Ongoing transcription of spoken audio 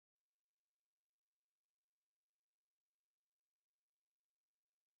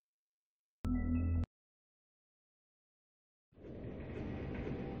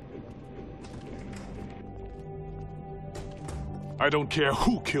I don't care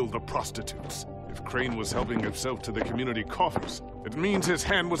who killed the prostitutes. If Crane was helping himself to the community coffers, it means his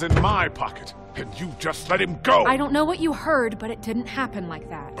hand was in my pocket, and you just let him go! I don't know what you heard, but it didn't happen like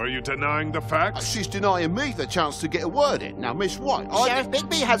that. Are you denying the facts? She's denying me the chance to get a word in. Now, Miss White, Sheriff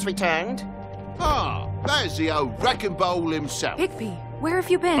Bigby has returned. Ah, there's the old wrecking bowl himself. Bigby, where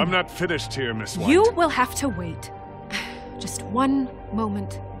have you been? I'm not finished here, Miss White. You will have to wait. Just one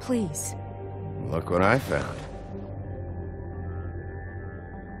moment, please. Look what I found.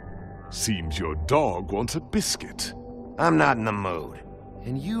 Seems your dog wants a biscuit. I'm not in the mood.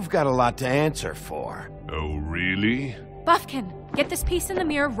 And you've got a lot to answer for. Oh, really? Buffkin, get this piece in the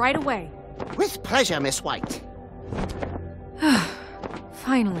mirror right away. With pleasure, Miss White.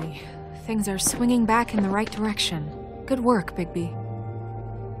 Finally, things are swinging back in the right direction. Good work, Bigby.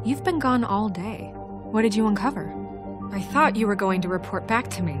 You've been gone all day. What did you uncover? I thought you were going to report back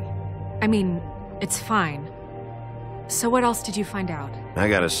to me. I mean, it's fine. So what else did you find out? I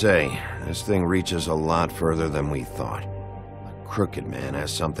gotta say, this thing reaches a lot further than we thought. The Crooked Man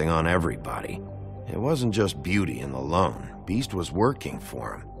has something on everybody. It wasn't just Beauty and the Lone. Beast was working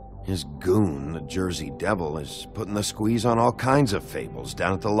for him. His goon, the Jersey Devil, is putting the squeeze on all kinds of fables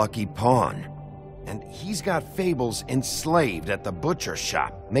down at the Lucky Pawn. And he's got fables enslaved at the butcher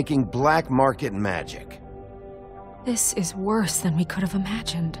shop, making black market magic. This is worse than we could have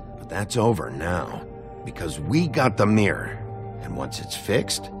imagined. But that's over now. Because we got the mirror, and once it's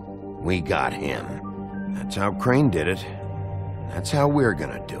fixed, we got him. That's how Crane did it. That's how we're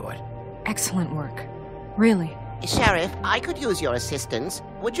gonna do it. Excellent work. Really. Sheriff, I could use your assistance.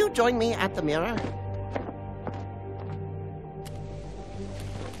 Would you join me at the mirror?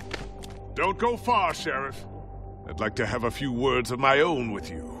 Don't go far, Sheriff. I'd like to have a few words of my own with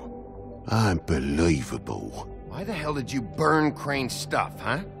you. Unbelievable. Why the hell did you burn Crane's stuff,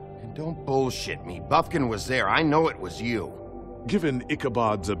 huh? And don't bullshit me. Buffkin was there. I know it was you. Given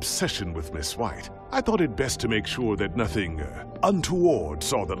Ichabod's obsession with Miss White, I thought it best to make sure that nothing untoward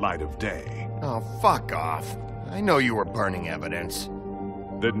saw the light of day. Oh, fuck off. I know you were burning evidence.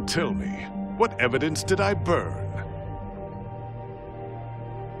 Then tell me, what evidence did I burn?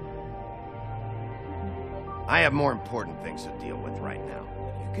 I have more important things to deal with right now.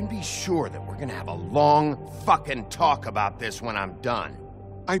 You can be sure that we're gonna have a long fucking talk about this when I'm done.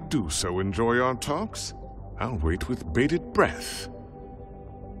 I do so enjoy our talks. I'll wait with bated breath.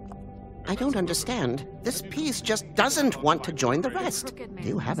 I don't understand. This piece just doesn't want to join the rest. Do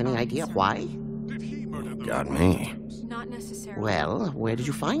you have any idea why? Got me. Not necessarily. Well, where did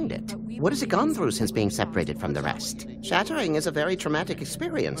you find it? What has it gone through since being separated from the rest? Shattering is a very traumatic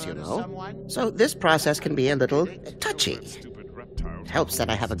experience, you know. So this process can be a little touchy. It helps that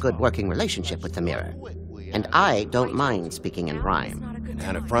I have a good working relationship with the mirror. And I don't mind speaking in rhyme.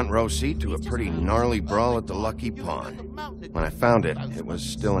 Had a front row seat to a pretty gnarly brawl at the Lucky Pawn. When I found it, it was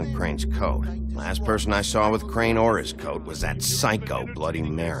still in Crane's coat. Last person I saw with Crane or his coat was that psycho Bloody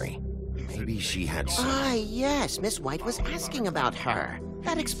Mary. Maybe she had some... Ah, yes, Miss White was asking about her.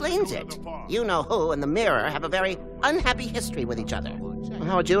 That explains it. You know who and the mirror have a very unhappy history with each other.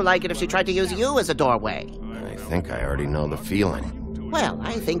 How would you like it if she tried to use you as a doorway? I think I already know the feeling. Well,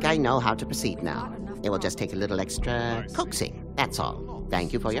 I think I know how to proceed now. It will just take a little extra coaxing, that's all.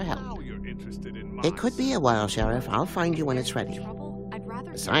 Thank you for your help. It could be a while, Sheriff. I'll find you when it's ready.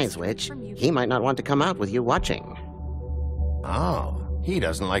 Besides which, he might not want to come out with you watching. Oh, he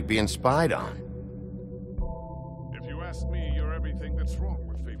doesn't like being spied on. If you ask me, you're everything that's wrong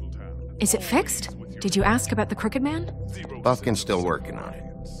with Fabletown. Is it fixed? Did you ask about the Crooked Man? Buffkin's still working on it.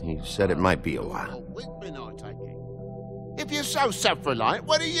 He said it might be a while. If you're so self-reliant,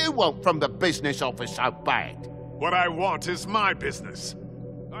 what do you want from the business office so bad? What I want is my business.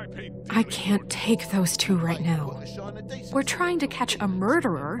 I can't take those two right now. We're trying to catch a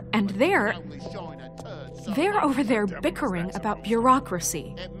murderer, and they're over there bickering about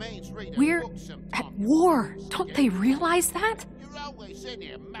bureaucracy. We're at war. Don't they realize that?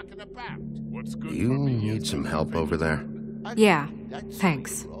 You need some help over there? Yeah,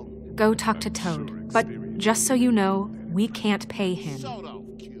 thanks. Go talk to Toad. But just so you know, we can't pay him.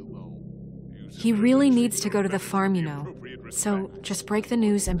 He really needs to go to the farm, you know. So just break the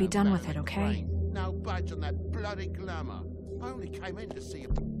news and be done with it, okay? No budge on that bloody glamour. I only came in to see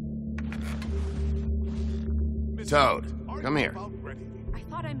Toad, come here. I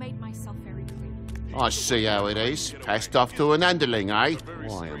thought I made myself very clear. I see how it is. Passed off to an underling, eh?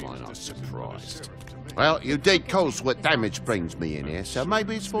 Why am I not surprised? Well, you did cause what damage brings me in here, so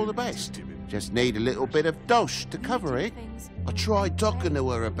maybe it's for the best. Just need a little bit of dosh to cover it. I tried talking to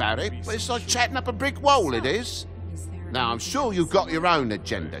her about it, but it's like chatting up a brick wall, it is. Now, I'm sure you've got your own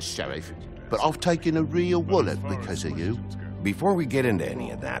agenda, Sheriff, but I've taken a real wallet because of you. before we get into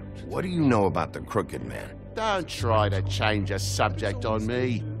any of that, what do you know about the Crooked Man? Don't try to change a subject on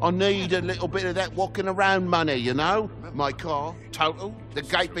me. I need a little bit of that walking around money, you know? My car, total, the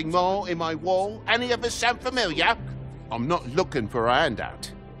gaping maw in my wall. Any of us sound familiar? I'm not looking for a handout.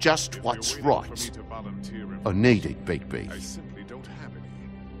 Just what's right. I need it, Bigby.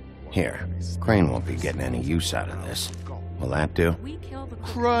 Here, Crane won't be getting any use out of this. Will that do?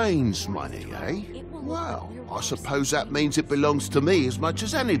 Crane's money, eh? Well, I suppose that means it belongs to me as much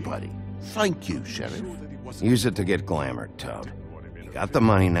as anybody. Thank you, Sheriff. Use it to get glamored, Toad. You got the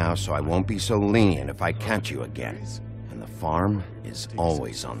money now, so I won't be so lenient if I catch you again. And the farm is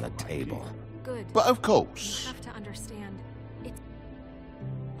always on the table. Good. But of course. You have to understand. It's...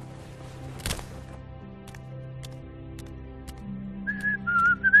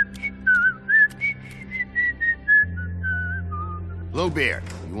 Bluebeard,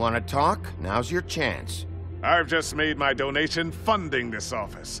 you want to talk? Now's your chance. I've just made my donation funding this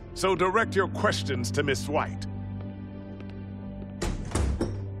office, so direct your questions to Miss White.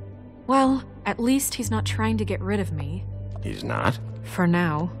 Well, at least he's not trying to get rid of me. He's not? For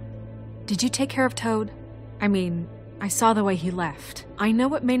now. Did you take care of Toad? I mean, I saw the way he left. I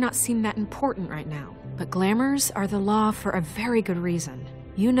know it may not seem that important right now, but glamours are the law for a very good reason.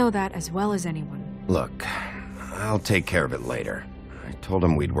 You know that as well as anyone. Look, I'll take care of it later. I told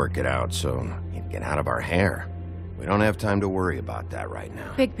him we'd work it out, so he'd get out of our hair. We don't have time to worry about that right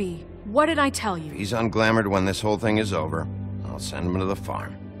now. Bigby, what did I tell you? If he's unglamored when this whole thing is over, I'll send him to the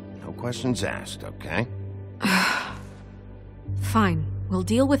farm. No questions asked, okay? Fine, we'll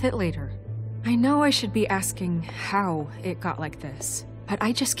deal with it later. I know I should be asking how it got like this, but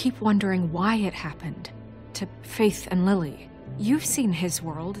I just keep wondering why it happened. To Faith and Lily. You've seen his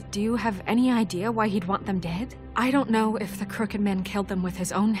world. Do you have any idea why he'd want them dead? I don't know if the Crooked Man killed them with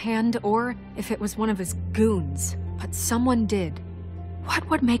his own hand or if it was one of his goons, but someone did. What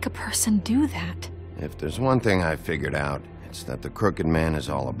would make a person do that? If there's one thing I figured out, it's that the Crooked Man is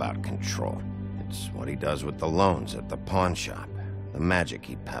all about control. It's what he does with the loans at the pawn shop, the magic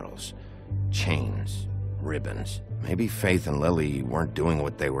he peddles, chains, ribbons. Maybe Faith and Lily weren't doing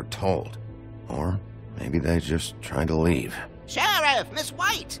what they were told. Or maybe they just tried to leave. Sheriff, Miss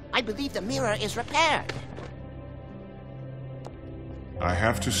White, I believe the mirror is repaired. I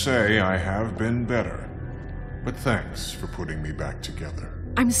have to say I have been better. But thanks for putting me back together.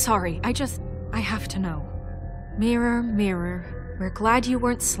 I'm sorry, I have to know. Mirror, mirror, we're glad you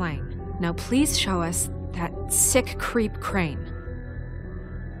weren't slain. Now please show us that sick creep Crane.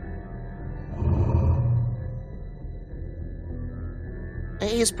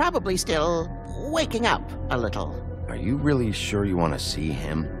 He's probably still waking up a little. Are you really sure you want to see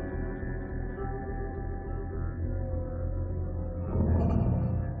him?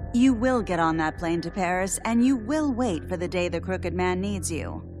 You will get on that plane to Paris, and you will wait for the day the Crooked Man needs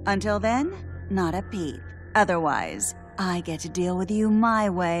you. Until then, not a peep. Otherwise, I get to deal with you my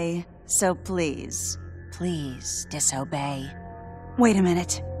way. So please, please disobey. Wait a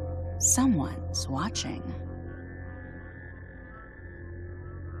minute. Someone's watching.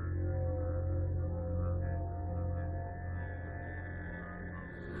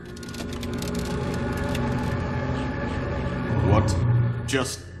 What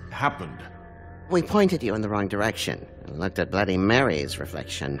just happened? We pointed you in the wrong direction and looked at Bloody Mary's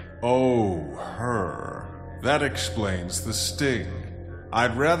reflection. Oh, her. That explains the sting.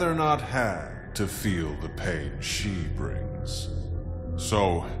 I'd rather not have to feel the pain she brings.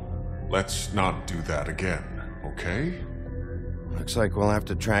 So, let's not do that again, okay? Looks like we'll have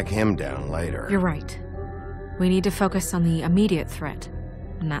to track him down later. You're right. We need to focus on the immediate threat,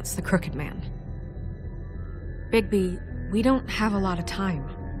 and that's the Crooked Man. Bigby, we don't have a lot of time.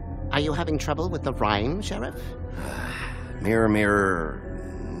 Are you having trouble with the rhyme, Sheriff? Mirror, mirror,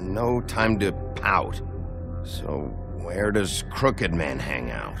 no time to pout. So, where does Crooked Man hang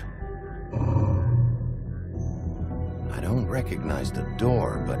out? I don't recognize the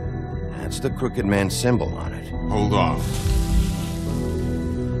door, but that's the Crooked Man symbol on it. Hold on.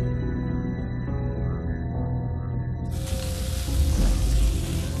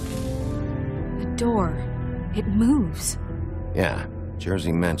 The door. It moves. Yeah,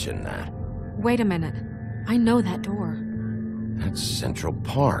 Jersey mentioned that. Wait a minute. I know that door. That's Central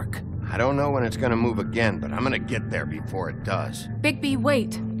Park. I don't know when it's gonna move again, but I'm gonna get there before it does. Bigby,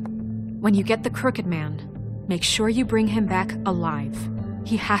 wait. When you get the Crooked Man, make sure you bring him back alive.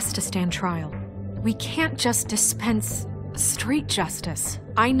 He has to stand trial. We can't just dispense street justice.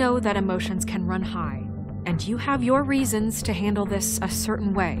 I know that emotions can run high, and you have your reasons to handle this a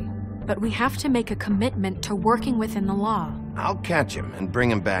certain way. But we have to make a commitment to working within the law. I'll catch him and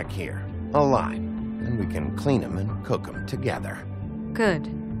bring him back here, alive. Then we can clean them and cook them together. Good.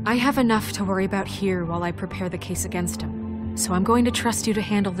 I have enough to worry about here while I prepare the case against him. So I'm going to trust you to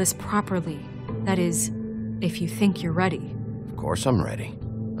handle this properly. That is, if you think you're ready. Of course I'm ready.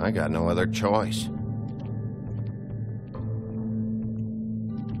 I got no other choice.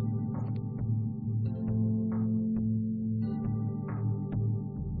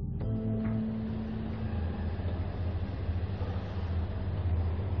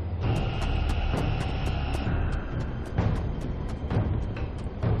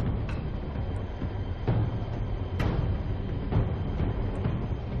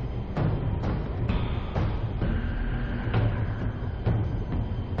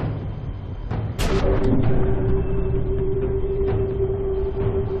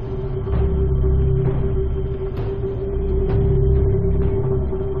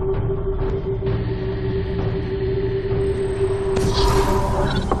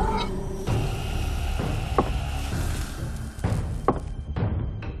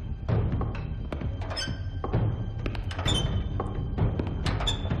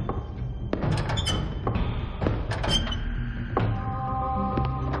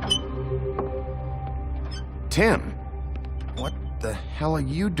 Tim, what the hell are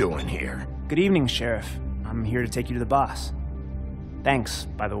you doing here? Good evening, Sheriff. I'm here to take you to the boss. Thanks,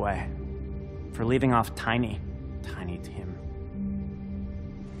 by the way, for leaving off Tiny Tim.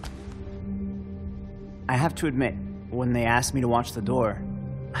 I have to admit, when they asked me to watch the door,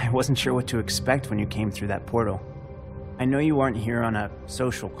 I wasn't sure what to expect when you came through that portal. I know you weren't here on a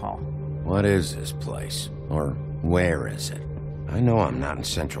social call. What is this place? Or where is it? I know I'm not in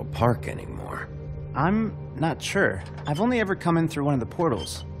Central Park anymore. I'm not sure. I've only ever come in through one of the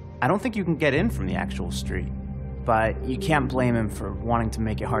portals. I don't think you can get in from the actual street. But you can't blame him for wanting to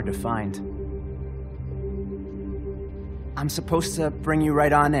make it hard to find. I'm supposed to bring you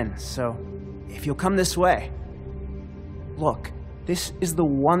right on in, so if you'll come this way. Look, this is the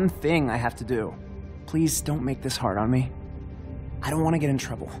one thing I have to do. Please don't make this hard on me. I don't want to get in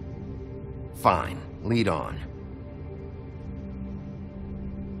trouble. Fine, lead on.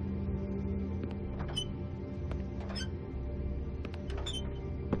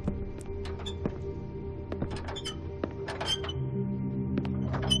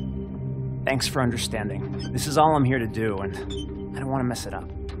 Thanks for understanding. This is all I'm here to do, and I don't want to mess it up.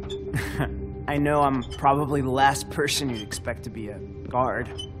 I know I'm probably the last person you'd expect to be a guard,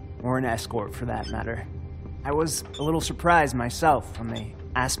 or an escort for that matter. I was a little surprised myself when they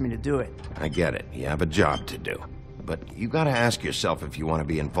asked me to do it. I get it. You have a job to do. But you gotta ask yourself if you want to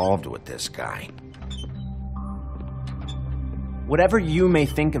be involved with this guy. Whatever you may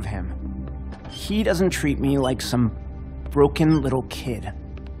think of him, he doesn't treat me like some broken little kid.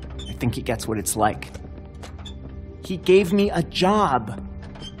 I think he gets what it's like. He gave me a job,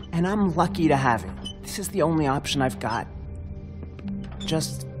 and I'm lucky to have it. This is the only option I've got.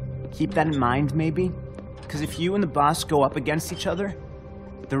 Just keep that in mind, maybe? Because if you and the boss go up against each other,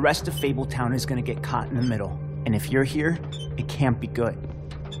 the rest of Fabletown is going to get caught in the middle. And if you're here, it can't be good.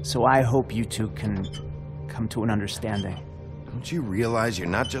 So I hope you two can come to an understanding. Don't you realize you're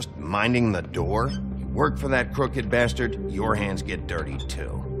not just minding the door? You work for that crooked bastard, your hands get dirty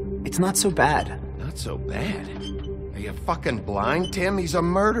too. It's not so bad. Not so bad? Are you fucking blind, Tim? He's a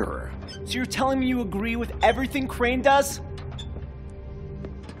murderer. So you're telling me you agree with everything Crane does?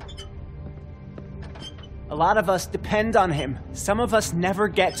 A lot of us depend on him. Some of us never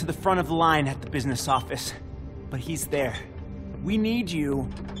get to the front of the line at the business office. But he's there. We need you,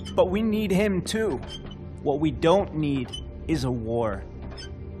 but we need him too. What we don't need is a war.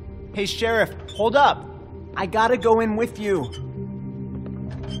 Hey, Sheriff, hold up. I gotta go in with you.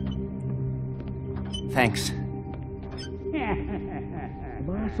 Thanks. Am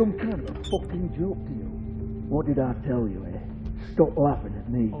I some kind of a fucking joke to you? What did I tell you, eh? Stop laughing at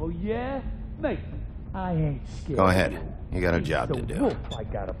me. Oh, yeah? Mate, I ain't scared. Go ahead. You got a job to do. Wolf, I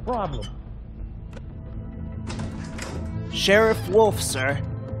got a problem. Sheriff Wolf, sir.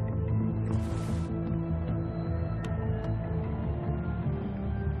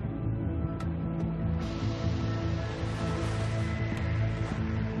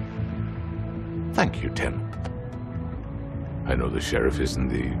 Thank you, Tim. I know the sheriff isn't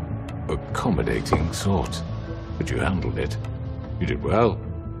the accommodating sort, but you handled it. You did well.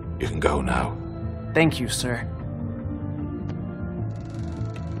 You can go now. Thank you, sir.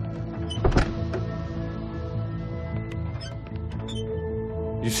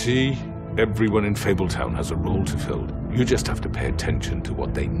 You see, everyone in Fabletown has a role to fill. You just have to pay attention to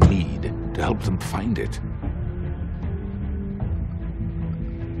what they need to help them find it.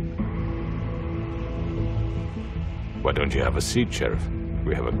 Why don't you have a seat, Sheriff?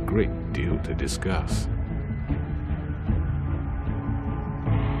 We have a great deal to discuss.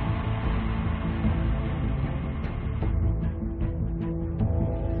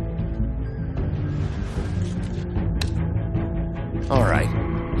 All right,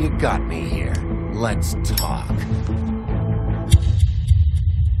 you got me here. Let's talk.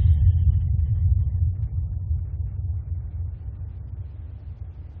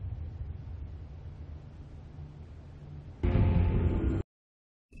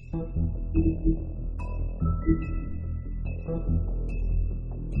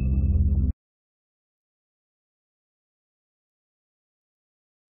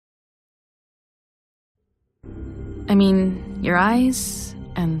 I mean, your eyes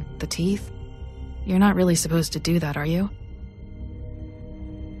and the teeth. You're not really supposed to do that, are you?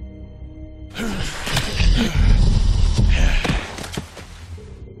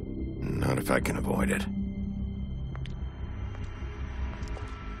 Not if I can avoid it.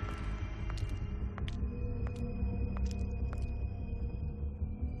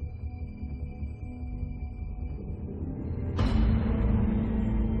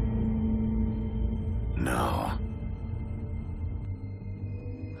 No.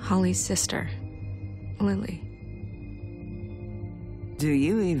 Holly's sister, Lily. Do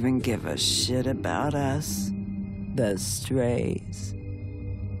you even give a shit about us? The strays.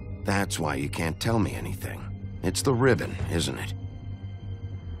 That's why you can't tell me anything. It's the ribbon, isn't it?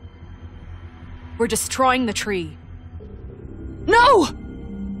 We're destroying the tree. No!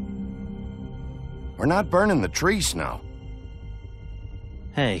 We're not burning the tree, Snow.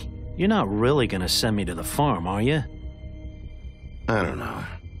 Hey, you're not really gonna send me to the farm, are you? I don't know.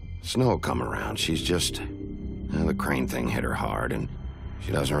 Snow will come around. She's just... the crane thing hit her hard, and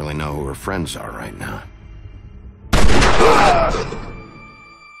she doesn't really know who her friends are right now.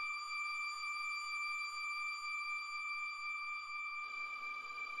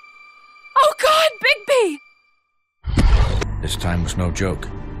 Oh God, Bigby! This time was no joke.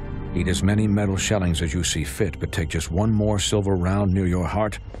 Eat as many metal shellings as you see fit, but take just one more silver round near your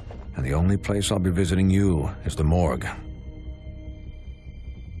heart, and the only place I'll be visiting you is the morgue.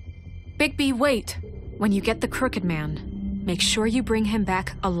 Bigby, wait. When you get the Crooked Man, make sure you bring him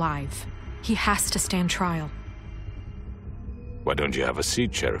back alive. He has to stand trial. Why don't you have a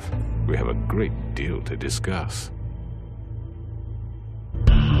seat, Sheriff? We have a great deal to discuss.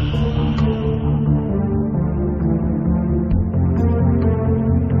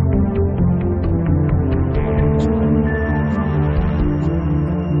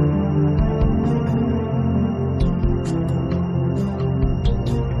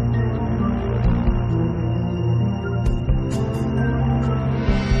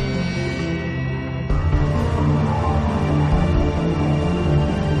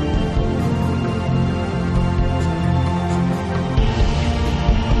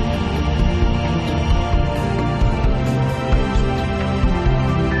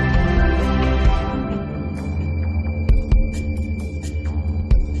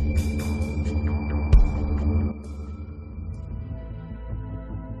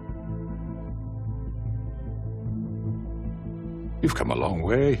 You've come a long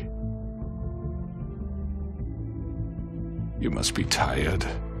way. You must be tired.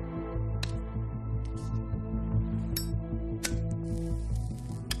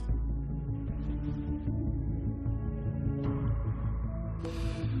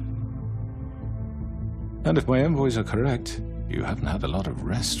 And if my envoys are correct, you haven't had a lot of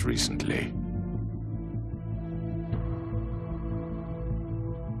rest recently.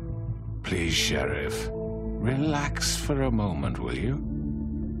 Please, Sheriff. Relax for a moment, will you?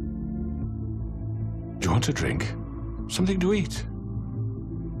 Do you want a drink? Something to eat?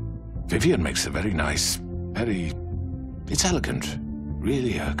 Vivian makes a very nice, it's elegant.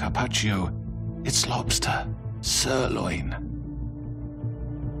 Really a carpaccio. It's lobster. Sirloin.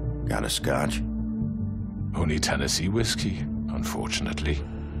 Got a scotch? Only Tennessee whiskey, unfortunately.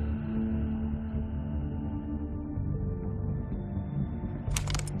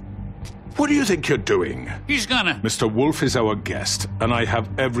 What do you think you're doing? He's gonna... Mr. Wolf is our guest, and I have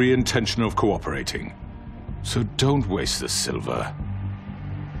every intention of cooperating. So don't waste the silver.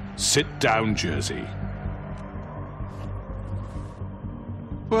 Sit down, Jersey.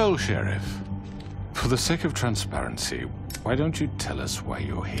 Well, Sheriff, for the sake of transparency, why don't you tell us why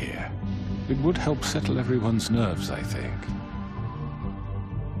you're here? It would help settle everyone's nerves, I think.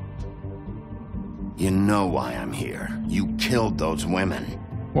 You know why I'm here. You killed those women.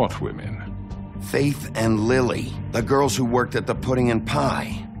 What women? Faith and Lily, the girls who worked at the Pudding and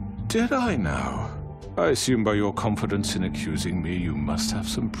Pie. Did I now? I assume by your confidence in accusing me, you must have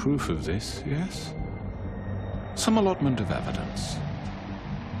some proof of this, yes? Some allotment of evidence.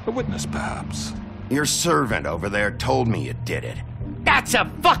 A witness, perhaps? Your servant over there told me you did it. That's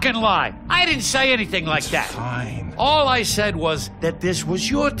a fucking lie. I didn't say anything like that. Fine. All I said was that this was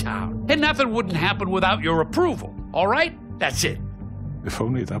your town, and nothing wouldn't happen without your approval. All right? That's it. If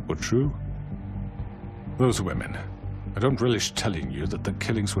only that were true. Those women. I don't relish telling you that the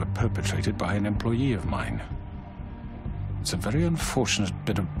killings were perpetrated by an employee of mine. It's a very unfortunate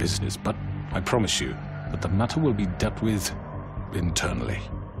bit of business, but I promise you that the matter will be dealt with internally.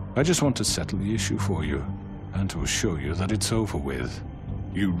 I just want to settle the issue for you, and to assure you that it's over with.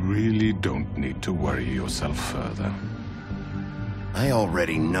 You really don't need to worry yourself further. I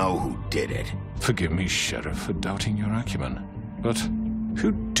already know who did it. Forgive me, Sheriff, for doubting your acumen, but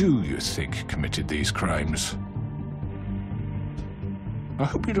who do you think committed these crimes? I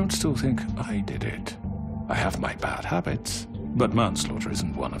hope you don't still think I did it. I have my bad habits, but manslaughter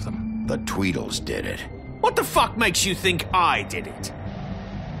isn't one of them. The Tweedles did it. What the fuck makes you think I did it?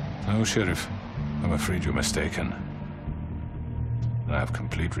 Oh, Sheriff, I'm afraid you're mistaken. I have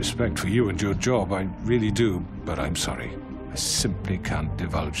complete respect for you and your job, I really do, but I'm sorry. I simply can't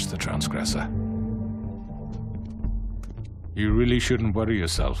divulge the transgressor. You really shouldn't worry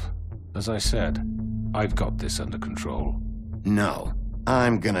yourself. As I said, I've got this under control. No,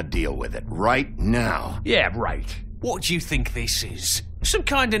 I'm gonna deal with it right now. Yeah, right. What do you think this is? Some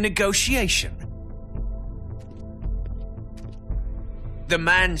kind of negotiation? The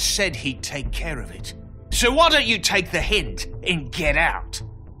man said he'd take care of it. So why don't you take the hint and get out?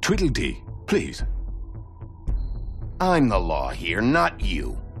 Tweedledee, please. I'm the law here, not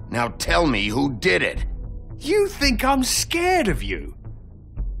you. Now tell me who did it. You think I'm scared of you?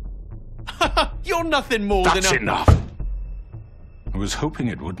 You're nothing more than a... That's enough! I was hoping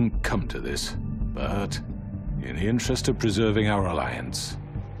it wouldn't come to this, but in the interest of preserving our alliance,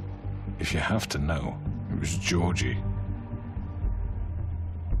 if you have to know, it was Georgie.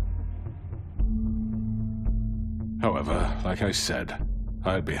 However, like I said,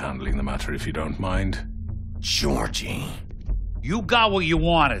 I'll be handling the matter if you don't mind. Georgie. You got what you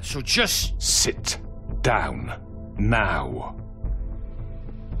wanted, so just... Sit down. Now.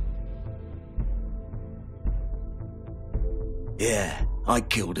 Yeah, I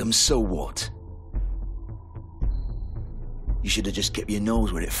killed him, so what? You should have just kept your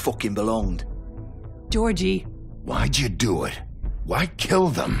nose where it fucking belonged. Georgie. Why'd you do it? Why kill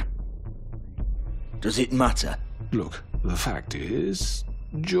them? Does it matter? Look, the fact is,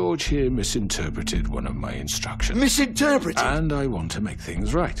 George here misinterpreted one of my instructions. Misinterpreted? And I want to make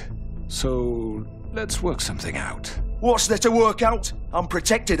things right. So, let's work something out. What's there to work out? I'm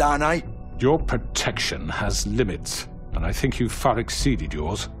protected, aren't I? Your protection has limits, and I think you've far exceeded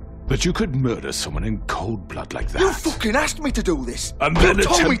yours. That you could murder someone in cold blood like that. You fucking asked me to do this! And You then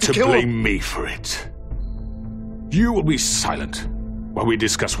told me attempt to kill blame me for it. You will be silent while we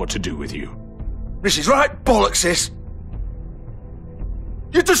discuss what to do with you. This is right bollocks, sis.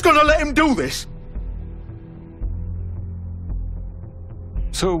 You're just gonna let him do this?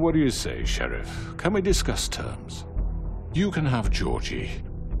 So what do you say, Sheriff? Can we discuss terms? You can have Georgie.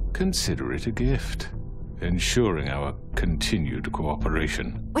 Consider it a gift, ensuring our continued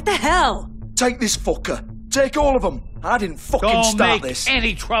cooperation. What the hell? Take this fucker. Take all of them. I didn't fucking Don't start make this.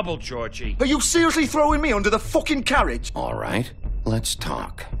 any trouble, Georgie. Are you seriously throwing me under the fucking carriage? All right, let's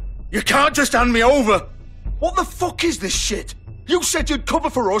talk. You can't just hand me over. What the fuck is this shit? You said you'd cover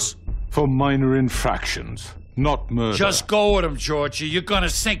for us. For minor infractions, not murder. Just go with him, Georgie. You're gonna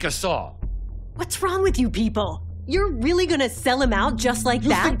sink us all. What's wrong with you people? You're really gonna sell him out just like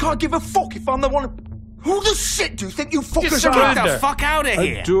that? You think I give a fuck if I'm the one... Who the shit do you think you fuckers are? Get the fuck out of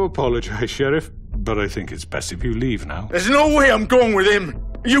here. I do apologize, Sheriff, but I think it's best if you leave now. There's no way I'm going with him.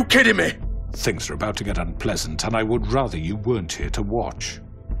 Are you kidding me? Things are about to get unpleasant, and I would rather you weren't here to watch.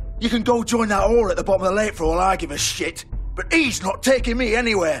 You can go join that whore at the bottom of the lake for all I give a shit. But he's not taking me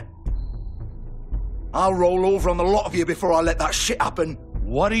anywhere. I'll roll over on the lot of you before I let that shit happen.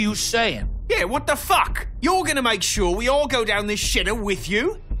 What are you saying? Yeah, what the fuck? You're gonna make sure we all go down this shitter with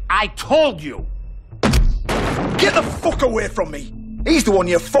you? I told you. Get the fuck away from me. He's the one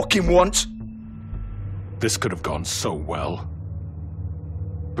you fucking want. This could have gone so well.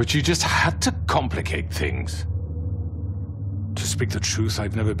 But you just had to complicate things. To speak the truth,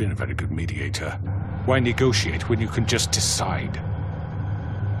 I've never been a very good mediator. Why negotiate when you can just decide?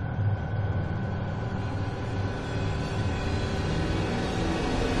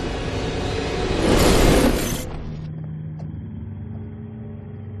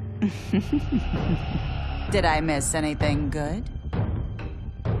 Did I miss anything good?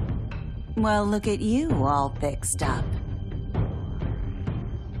 Well, look at you, all fixed up.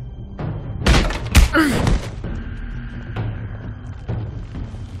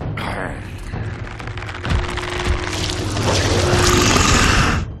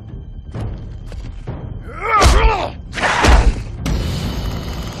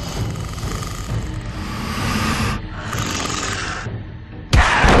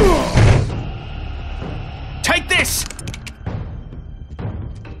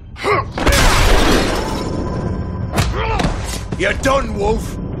 You're done,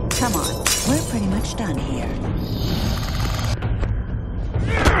 Wolf. Come on, we're pretty much done here.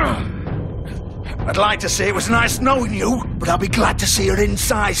 I'd like to say it was nice knowing you, but I'll be glad to see your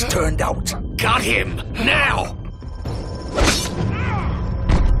insides turned out. Got him! Now!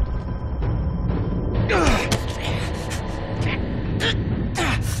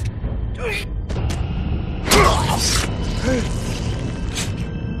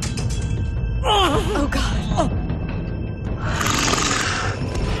 Oh, God.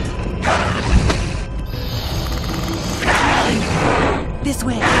 This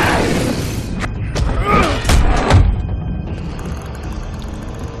way.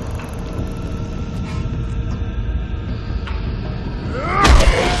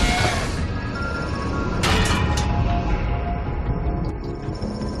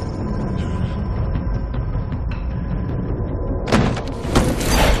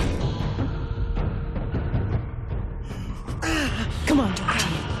 Come on,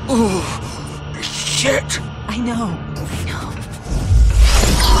 Dorothy. Oh, shit! I know.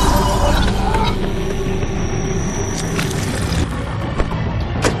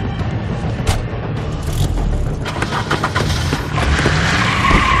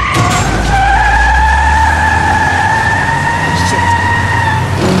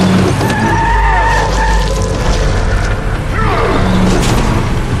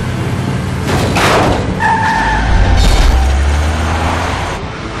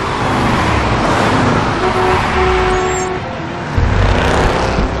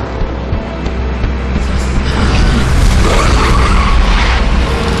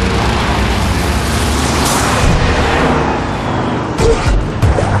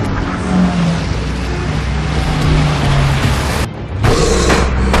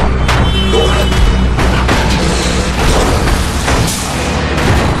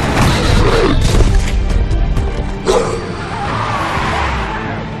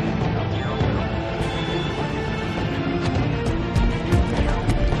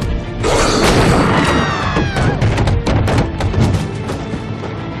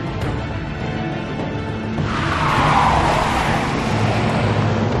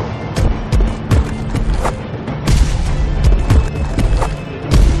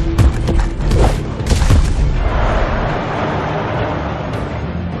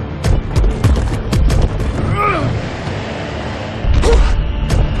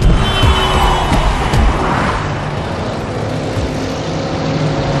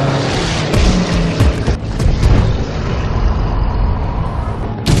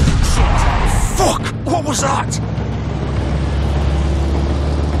 What was that?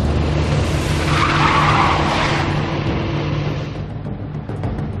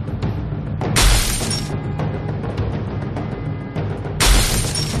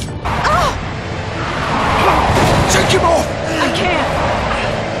 Take him off! I can't!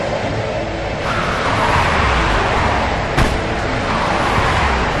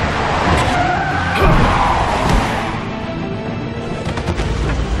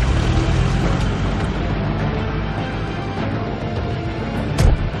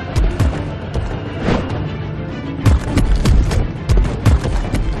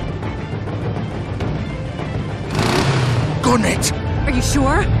 Gun it! Are you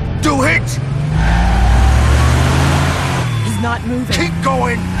sure? Do it! He's not moving. Keep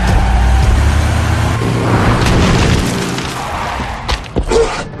going!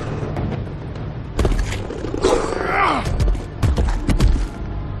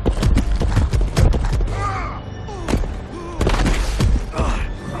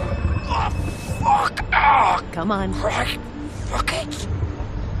 Come on. Right. Fuck it.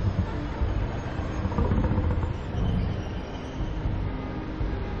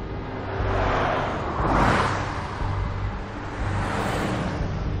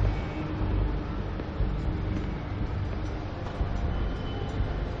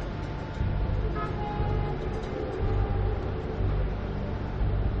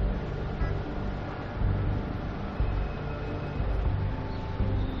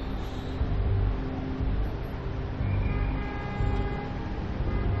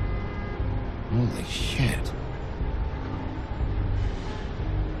 Holy shit.